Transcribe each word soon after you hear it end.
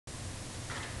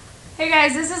Hey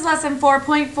guys, this is lesson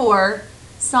 4.4,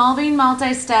 solving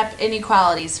multi-step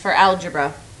inequalities for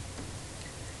algebra.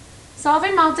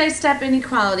 Solving multi-step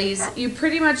inequalities, you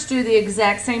pretty much do the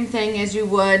exact same thing as you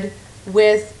would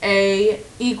with a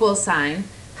equal sign.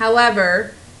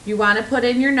 However, you want to put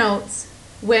in your notes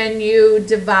when you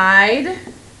divide,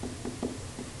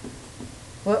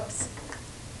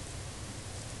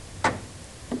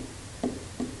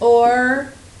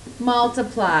 or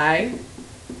multiply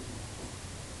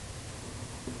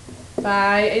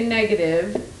by a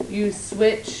negative, you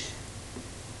switch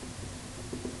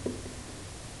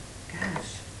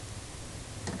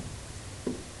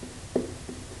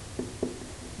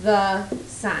the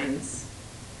signs.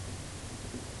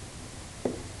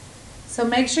 So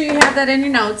make sure you have that in your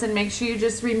notes and make sure you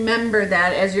just remember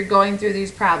that as you're going through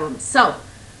these problems. So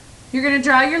you're going to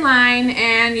draw your line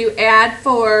and you add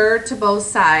 4 to both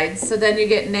sides. So then you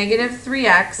get negative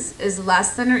 3x is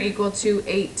less than or equal to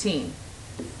 18.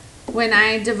 When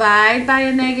I divide by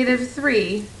a negative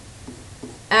 3,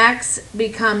 x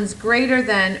becomes greater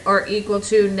than or equal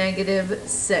to negative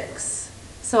 6.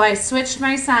 So I switched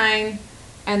my sign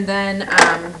and then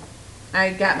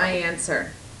I got my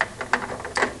answer.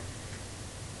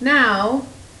 Now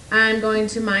I'm going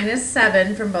to minus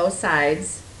 7 from both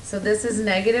sides. So this is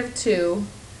negative 2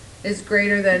 is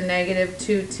greater than negative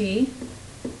 2t.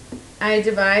 I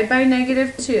divide by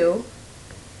negative 2.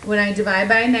 When I divide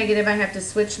by a negative, I have to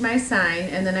switch my sign,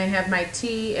 and then I have my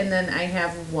t, and then I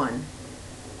have 1.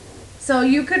 So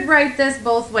you could write this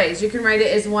both ways. You can write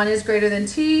it as 1 is greater than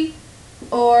t,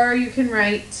 or you can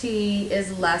write t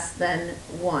is less than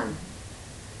 1.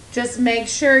 Just make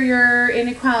sure your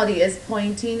inequality is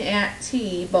pointing at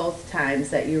t both times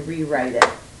that you rewrite it.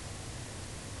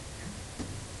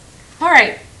 All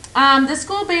right. The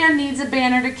school band needs a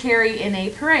banner to carry in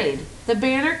a parade. The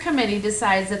banner committee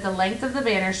decides that the length of the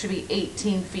banner should be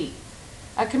 18 feet.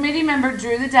 A committee member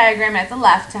drew the diagram at the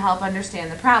left to help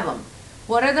understand the problem.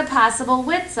 What are the possible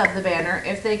widths of the banner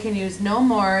if they can use no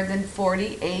more than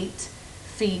 48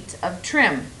 feet of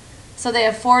trim? So they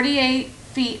have 48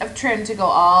 feet of trim to go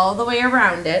all the way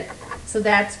around it. So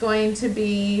that's going to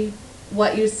be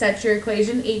what you set your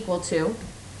equation equal to,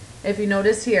 if you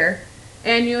notice here.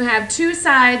 And you have two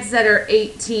sides that are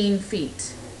 18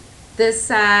 feet. This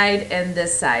side and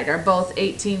this side are both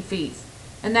 18 feet.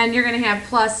 And then you're going to have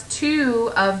plus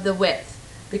 2 of the width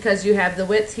because you have the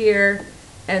width here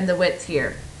and the width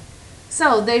here.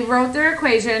 So they wrote their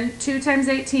equation, 2 times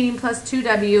 18 plus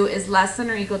 2w is less than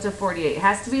or equal to 48. It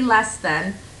has to be less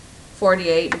than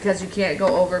 48 because you can't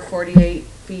go over 48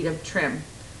 feet of trim.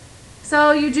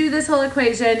 So you do this whole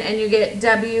equation and you get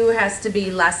w has to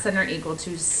be less than or equal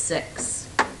to 6.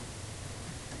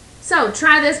 So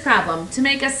try this problem. To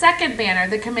make a second banner,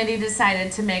 the committee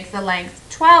decided to make the length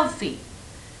 12 feet.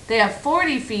 They have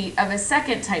 40 feet of a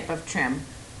second type of trim.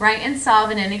 Write and solve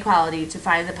an inequality to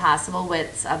find the possible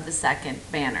widths of the second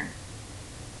banner.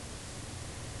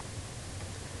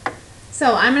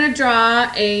 So I'm going to draw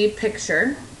a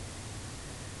picture.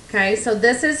 Okay, so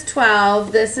this is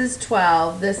 12, this is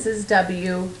 12, this is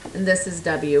W, and this is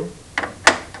W.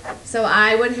 So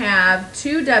I would have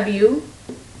 2W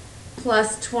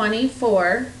plus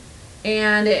 24,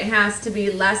 and it has to be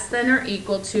less than or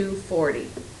equal to 40.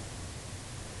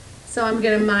 So I'm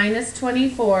going to minus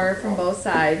 24 from both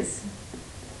sides.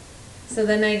 So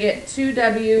then I get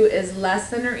 2W is less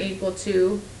than or equal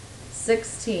to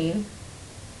 16.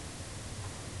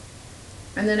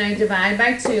 And then I divide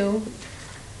by 2.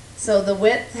 So the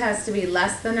width has to be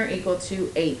less than or equal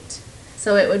to 8.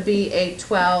 So it would be a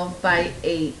 12 by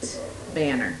 8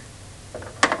 banner.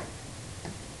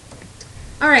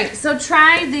 All right, so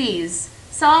try these.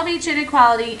 Solve each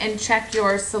inequality and check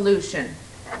your solution.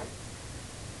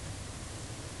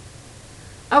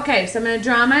 Okay, so I'm going to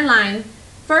draw my line.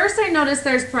 First, I notice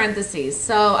there's parentheses.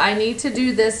 So I need to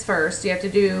do this first. You have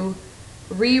to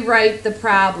rewrite the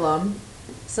problem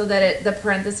so that the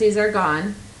parentheses are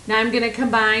gone. Now I'm going to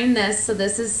combine this, so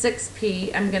this is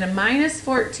 6p. I'm going to minus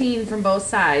 14 from both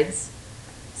sides.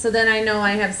 So then I know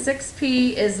I have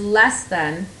 6p is less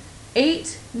than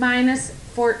 8 minus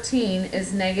 14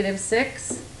 is negative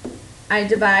 6. I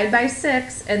divide by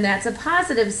 6, and that's a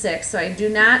positive 6, so I do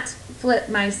not flip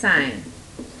my sign.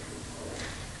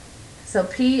 So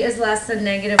p is less than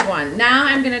negative 1. Now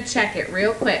I'm going to check it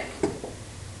real quick.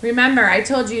 Remember, I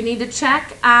told you need to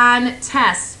check on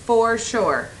tests for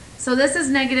sure. So this is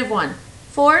negative 1.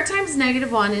 4 times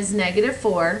negative 1 is negative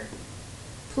 4,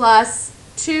 plus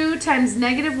 2 times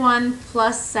negative 1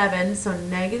 plus 7. So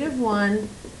negative 1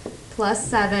 plus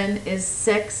 7 is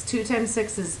 6. 2 times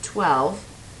 6 is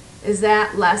 12. Is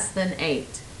that less than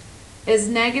 8? Is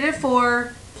negative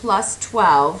 4 plus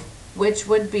 12 which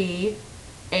would be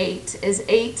 8. Is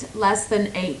 8 less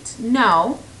than 8?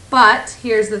 No, but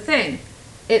here's the thing.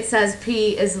 It says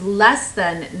P is less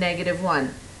than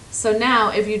 -1. So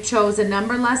now if you chose a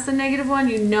number less than -1,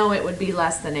 you know it would be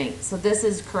less than 8. So this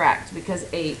is correct because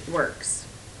 8 works.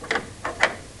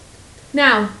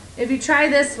 Now, if you try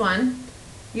this one,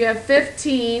 you have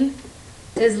 15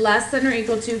 is less than or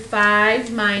equal to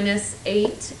 5 minus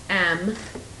 8m.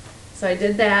 So I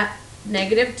did that.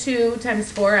 -2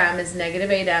 times 4m is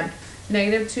 -8m.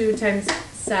 -2 times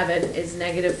 7 is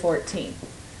 -14.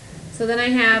 So then I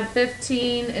have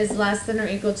 15 is less than or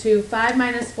equal to 5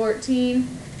 minus 14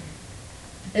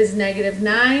 is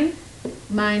 -9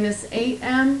 minus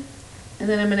 8m. And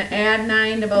then I'm going to add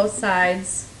 9 to both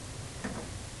sides.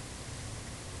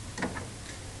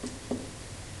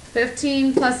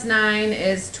 15 plus 9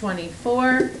 is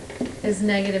 24, is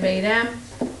 -8m.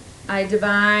 I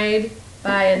divide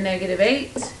by a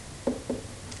 -8.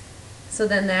 So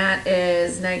then that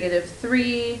is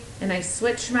 -3, and I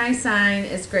switch my sign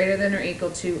is greater than or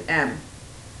equal to m.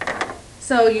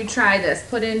 So you try this.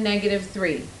 Put in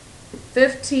 -3.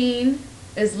 15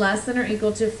 is less than or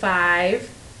equal to 5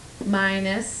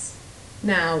 minus,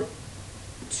 now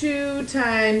 2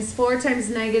 times 4 times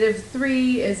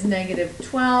 -3 is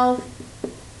 -12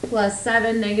 plus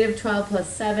 7. -12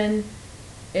 plus 7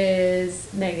 is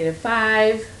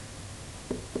 -5.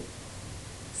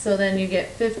 So then you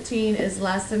get 15 is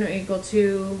less than or equal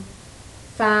to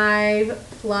 5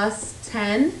 plus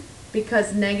 10,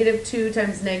 because -2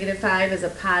 times -5 is a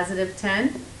positive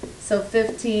 10. So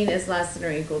 15 is less than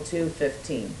or equal to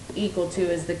 15. Equal to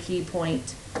is the key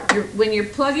point. When you're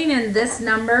plugging in this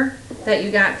number that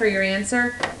you got for your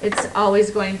answer, it's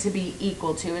always going to be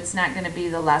equal to. It's not going to be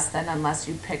the less than unless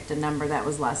you picked a number that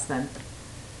was less than.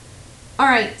 All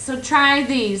right, so try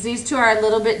these. These two are a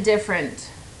little bit different.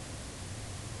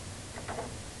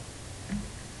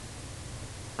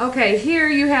 Okay, here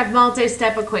you have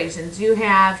multi-step equations. You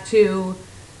have to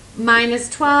minus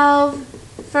 12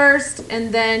 first,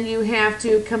 and then you have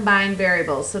to combine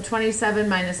variables. So 27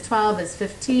 minus 12 is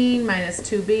 15 minus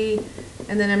 2b,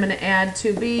 and then I'm going to add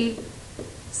 2b.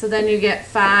 So then you get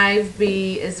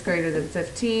 5b is greater than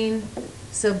 15,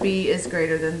 so b is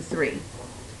greater than 3.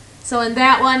 So in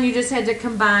that one, you just had to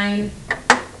combine,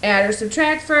 add or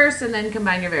subtract first, and then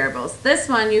combine your variables. This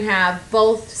one, you have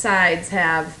both sides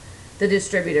have the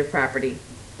distributive property.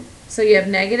 So you have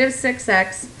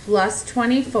 -6x plus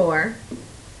 24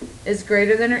 is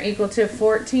greater than or equal to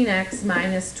 14x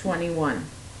minus 21.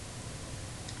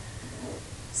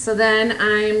 So then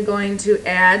I'm going to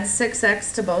add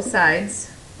 6x to both sides.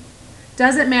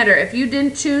 Doesn't matter. If you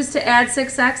didn't choose to add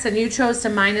 6x and you chose to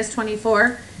minus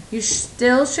 24, you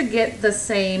still should get the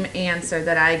same answer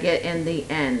that I get in the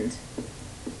end.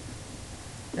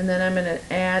 And then I'm going to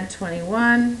add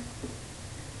 21.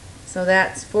 So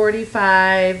that's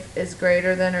 45 is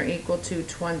greater than or equal to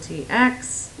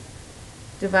 20x.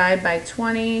 Divide by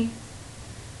 20.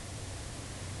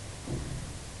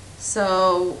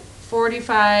 So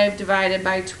 45 divided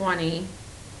by 20.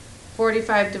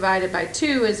 45 divided by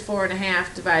 2 is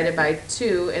 4.5 divided by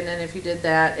 2. And then if you did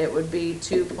that, it would be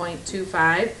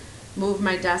 2.25. Move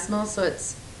my decimal, so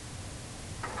it's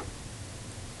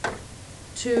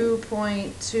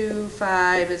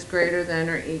 2.25 is greater than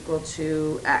or equal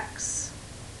to x.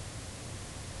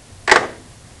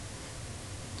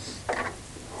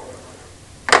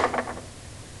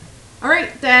 All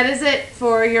right, that is it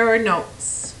for your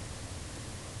notes.